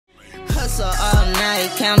hustle all night,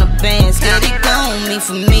 count the bands, get it gone. Me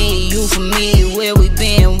for me, you for me, where we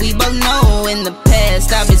been, we both know. In the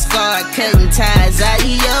past, I've been scarred, cutting ties,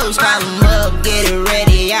 adios. Call them up, get it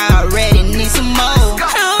ready, I already need some more.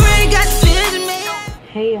 I already got the feeling, man.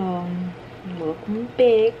 Hey y'all, welcome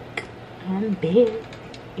back. I'm back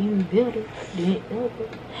and better than ever.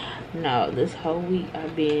 No, this whole week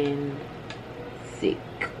I've been sick.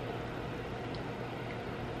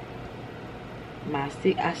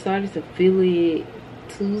 I started to feel it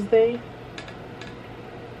Tuesday.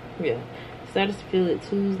 Yeah, started to feel it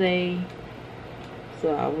Tuesday.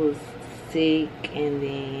 So I was sick, and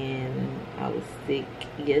then I was sick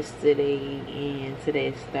yesterday, and today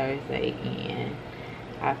is Thursday, and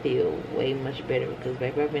I feel way much better because,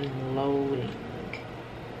 baby, I've been loaded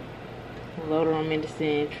on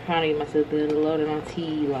medicine, trying to get myself good, loaded on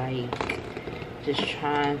tea, like just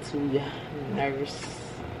trying to nurse,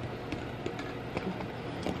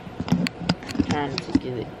 trying to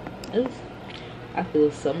get it. Oof. I feel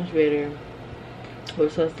so much better. We're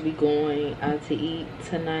supposed to be going out to eat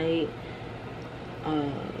tonight.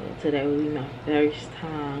 Today will be my first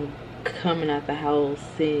time coming out the house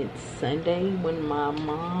since Sunday when my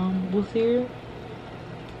mom was here.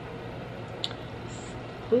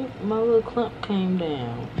 My little clump came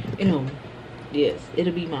down. Yes,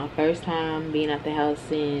 it'll be my first time being out the house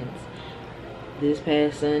since this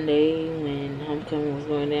past Sunday when homecoming was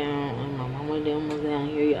going down and my mama and them was down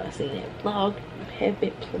here. Y'all seen that vlog? If you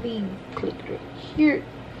haven't, please click it right here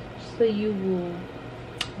so you will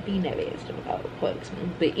be noticed about plugs.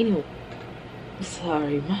 But anyway,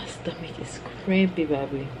 sorry, my stomach is crampy,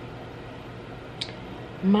 baby.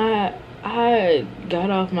 I got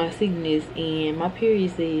off my sickness and my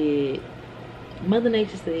period said, Mother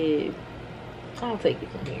Nature said, I'll take it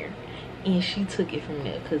from here. And she took it from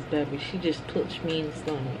there because, baby, she just punched me in the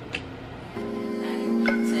stomach.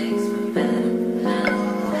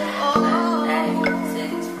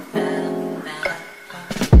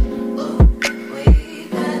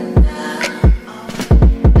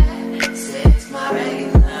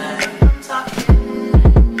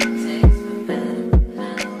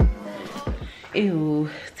 Ew,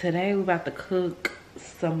 today we're about to cook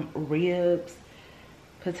some ribs,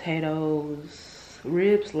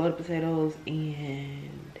 loaded potatoes,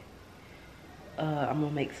 and I'm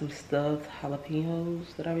gonna make some stuffed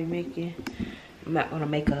jalapenos that I'll be making. I'm not gonna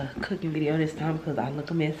make a cooking video this time because I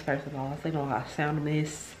look a mess, first of all. Second of all, I sound a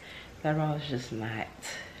mess. That was just not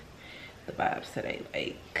the vibes today.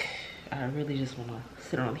 Like, I really just wanna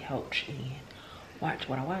sit on the couch and watch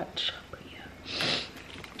what I watch. But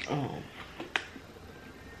yeah.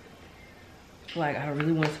 Like, I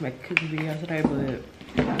really wanted to make a cooking video today, but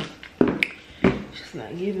just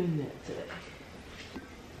not giving that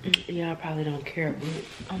today. Y'all probably don't care, but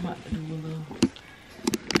I'm about to do a little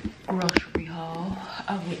grocery haul.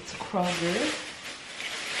 I went to Kroger.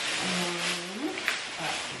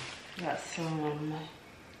 Got some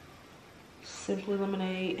Simply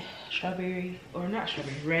Lemonade, raspberry. Got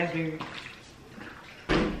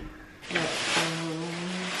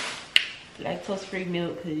lactose-free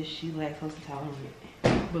milk because she's lactose intolerant,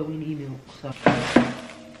 but we need milk, so.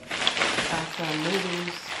 Got some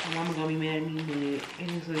noodles. My mama gonna be mad at me, but it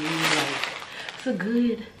is really like,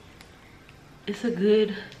 it's a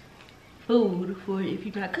good food for if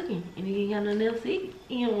you're not cooking and you ain't got nothing else to eat.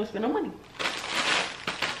 You don't want to spend no money.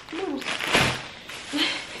 Noodles.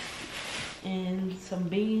 And some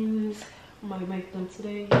beans. I might make them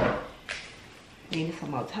today. Needed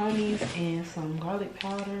some Maltonies and some garlic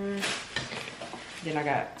powder. Then I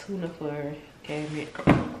got tuna for cabinet, of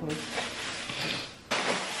course.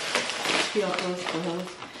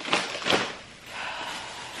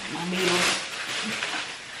 My meal.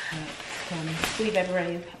 Some sweet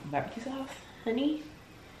pepperoni barbecue sauce, honey,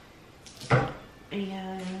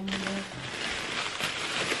 and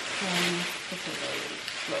some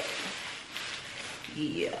potatoes.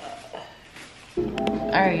 Yeah.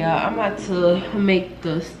 Alright, y'all, I'm about to make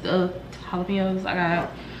the stuffed jalapenos. I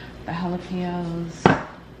got the jalapenos,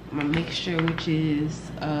 my mixture, which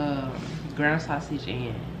is ground sausage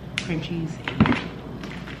and cream cheese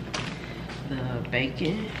and the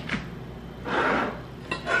bacon.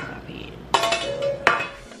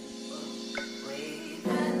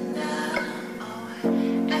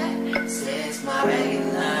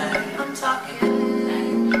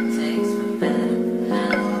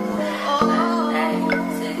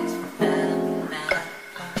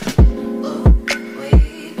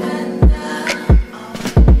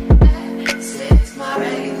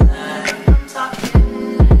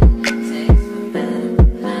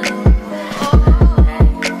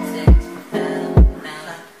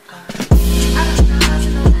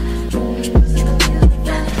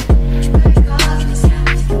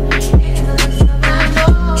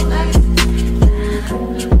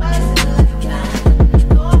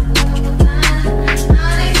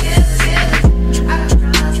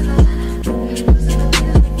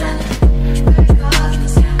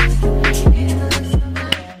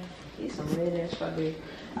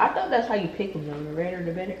 on. The redder,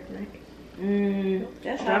 the better, right?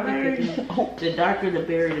 That's strawberry. The darker the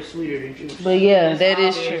berry, the sweeter the juice. But yeah, that's that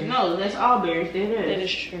is berries. true. No, that's all berries. That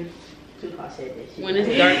is true. Tupac said that shit. When it's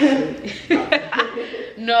dark.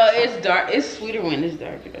 No, it's dark. It's sweeter when it's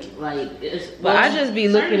darker though. Like it's. But I just be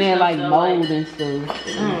looking at like mold like, and stuff.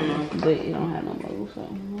 I don't know. But it don't have no mold, so.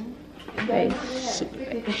 Hey, super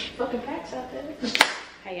bad. Fucking packs out there.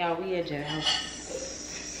 Hey y'all, we at your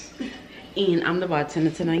house. And I'm the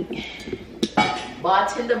bartender tonight.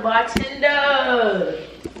 Bartender.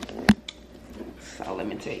 So let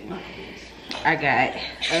me tell you. I got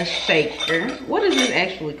a shaker. What is this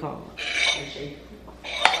actually called? A shaker.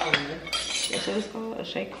 That's what it's called? A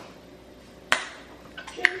shaker?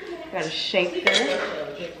 Got a shaker.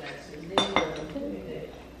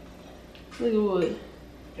 Look at what?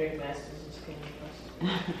 Drink Masters is King.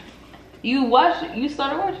 You watched it? You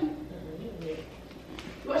started watching?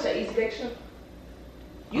 You watch that Easy Bake Show?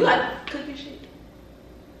 You like cooking shit?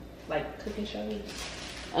 Like cooking shows?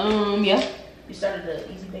 Yeah. You started the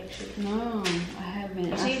Easy Bake Show? No, I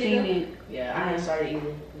haven't. I seen it. Yeah, I haven't started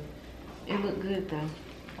either. It looked good though.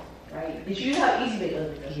 Right? Did you have Easy Bake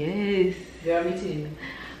other than? Yes. Girl, me too.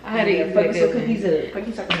 I had to eat that. So cookies up. What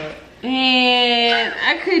you talking about? Man,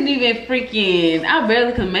 I couldn't even freaking. I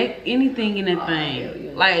barely could make anything in that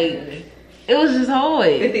thing. Like, it was just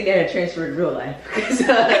hard. Good thing that transferred to real life. Because, you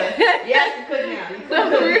have to cook now. No,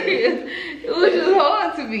 for real. It was just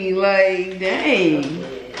hard to me. Like, dang.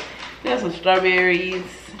 Got some strawberries.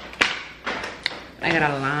 I got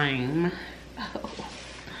a lime. Oh,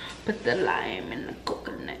 put the lime in the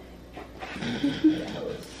coconut.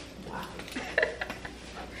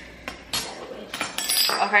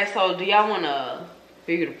 Okay, so do y'all want to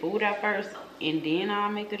figure the food out first and then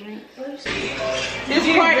I'll make the drinks? This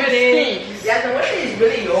part stinks. Yeah, what is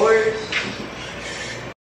really yours?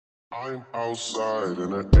 I'm outside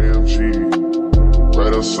in an AMG,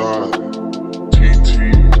 right outside, TT,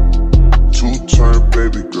 two-turn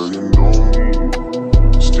baby girl, you know me,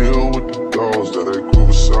 still with the dogs that I grew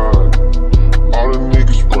beside, all the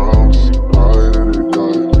niggas round me,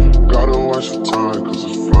 they gotta watch the time cause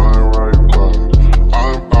it's flying right by.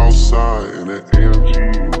 I'm outside in an AMG,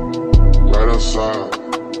 right outside,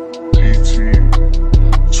 TT,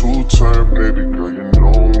 two-turn baby girl, you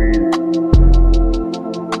know me.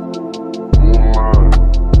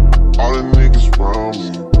 All the niggas round me,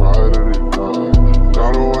 right at it die.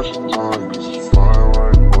 Gotta watch the time, cause it's flying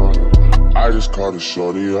right by. I just caught a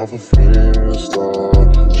shorty off a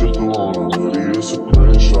Finsta. Just the one I'm really, it's a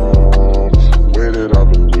crenshaw. Way that I've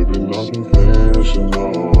been living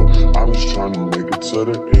unconventional. I'm just trying to make it to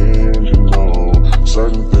the end, you know.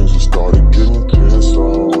 Certain things have started getting pissed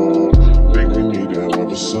off. Think we need to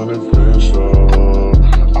have a son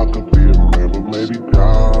adventure. I could be a man, but maybe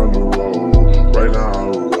down the road. Right now, I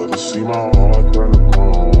would rather see my heart turn to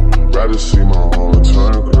chrome. Rather see my heart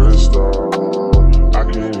turn crystal. I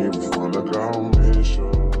can't even front like I don't miss you.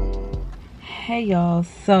 Hey y'all,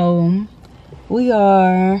 so we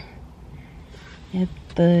are at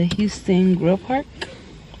the Houston Grub Park.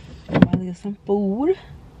 About to get some food.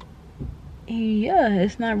 And yeah,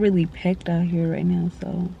 it's not really packed out here right now,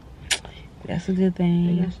 so that's a good thing.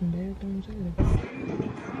 They got some bathrooms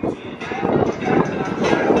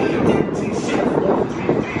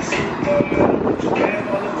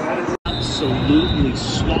Absolutely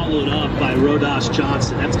swallowed up by Rodas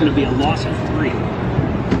Johnson. That's going to be a loss of 3.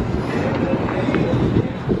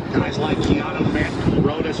 Guys like Keanu Benton,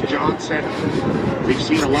 Rodas Johnson. We've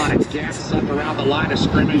seen a lot of deaths up around the line of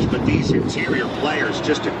scrimmage, but these interior players,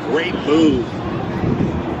 just a great move.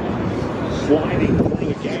 Sliding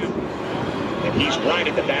through the gap. And he's right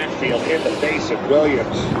at the backfield in the face of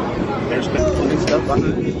Williams. There's been stuff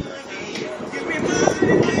behind.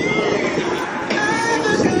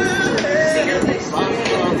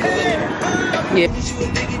 Yeah.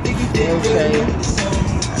 Okay. I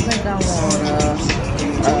think I want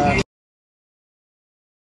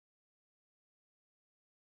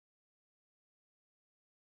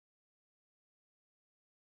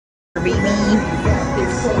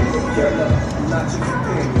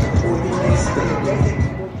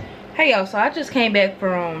Hey y'all, so I just came back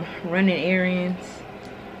from running errands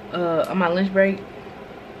on my lunch break.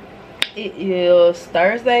 It is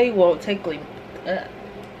Thursday. Well, technically, can't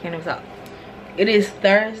even talk. It is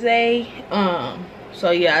Thursday.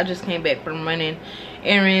 So yeah, I just came back from running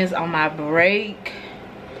errands on my break.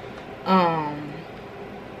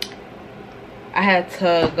 I had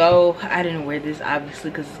to go. I didn't wear this obviously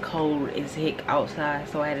because it's cold as heck outside,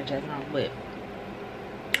 so I had a jacket on. But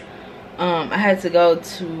I had to go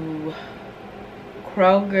to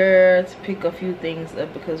Kroger to pick a few things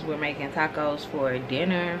up because we're making tacos for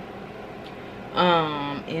dinner.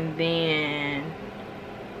 And then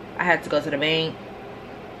I had to go to the bank.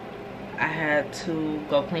 I had to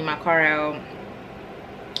go clean my car out,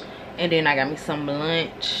 and then I got me some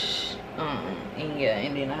lunch. And yeah,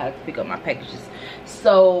 and then I had to pick up my packages.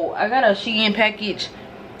 So I got a Shein package.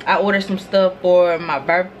 I ordered some stuff for my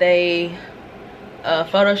birthday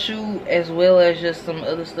photo shoot, as well as just some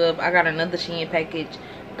other stuff. I got another Shein package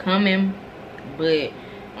coming, but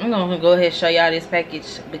I'm gonna go ahead and show y'all this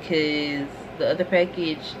package, because the other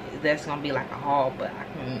package, that's gonna be like a haul, but I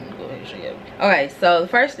can go ahead and show you. Okay, so the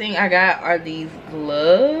first thing I got are these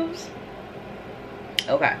gloves.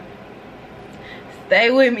 Okay,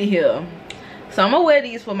 stay with me here. So I'm gonna wear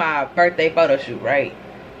these for my birthday photo shoot, right?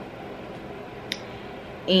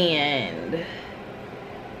 And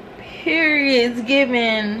period's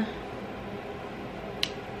given.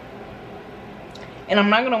 And I'm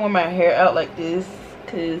not gonna wear my hair out like this,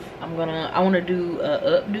 because I want to do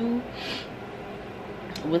a updo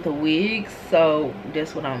with a wig, so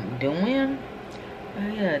that's what I'm doing.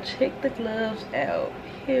 But yeah, check the gloves out.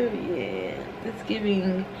 Period. It's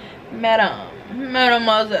giving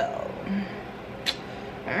mademoiselle.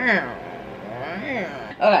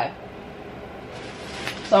 Okay,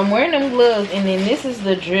 so I'm wearing them gloves, and then this is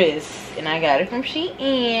the dress, and I got it from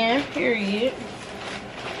Shein. Period.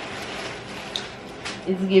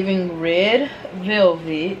 It's giving red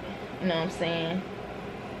velvet, you know what I'm saying?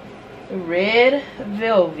 Red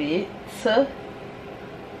velvet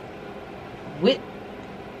with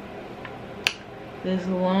this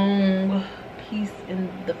long piece in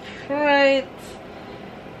the front.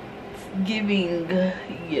 It's giving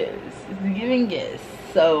yes. It's giving yes.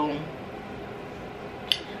 So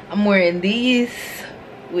I'm wearing these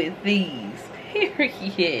with these.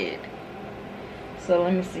 Period. So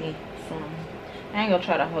let me see some. I ain't gonna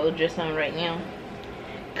try the whole dress on right now,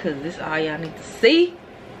 cause this all y'all need to see.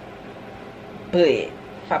 But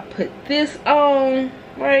if I put this on,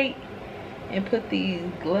 right, and put these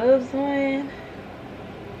gloves on,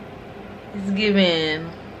 it's giving.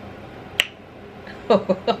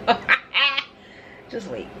 Just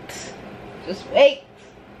wait. Just wait.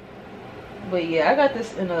 But yeah, I got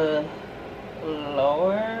this in a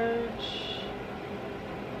large.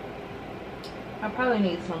 I probably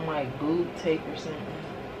need some like boob tape or something,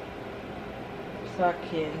 so I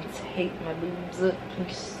can tape my boobs up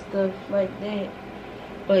and stuff like that.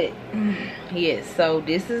 But yeah, so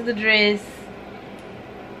this is the dress,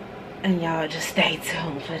 and y'all just stay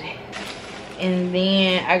tuned for that. And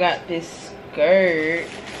then I got this skirt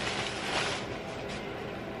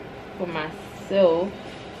for myself.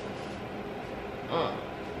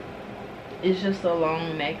 It's just a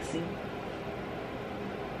long maxi.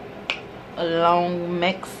 A long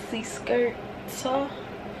maxi skirt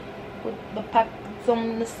with the pockets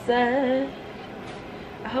on the side.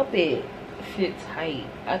 I hope it fits tight.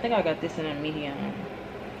 I think I got this in a medium.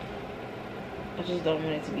 I just don't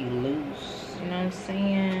want it to be loose, you know what I'm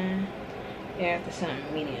saying? Yeah, I got this in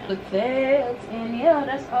a medium. With that, and yeah,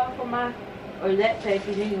 that's all for my, or that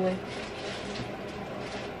package anyway.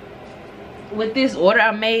 With this order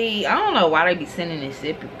I made, I don't know why they be sending it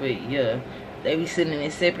separate, but yeah, they be sending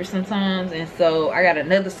it separate sometimes. And so I got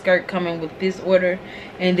another skirt coming with this order,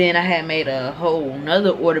 and then I had made a whole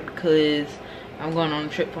nother order because I'm going on a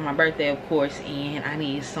trip for my birthday, of course, and I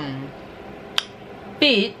need some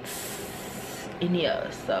fits. And yeah,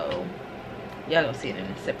 so y'all gonna see it in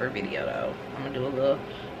a separate video though. I'm gonna do a little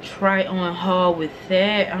try on haul with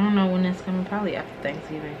that. I don't know when that's coming, probably after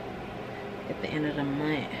Thanksgiving, at the end of the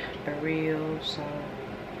month, for real. So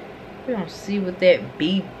we're gonna see what that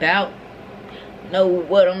be about. Know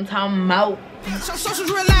what I'm talking about. So socials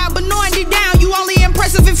real loud, but knowing deep down you only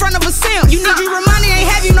impressive in front of a simp. You need to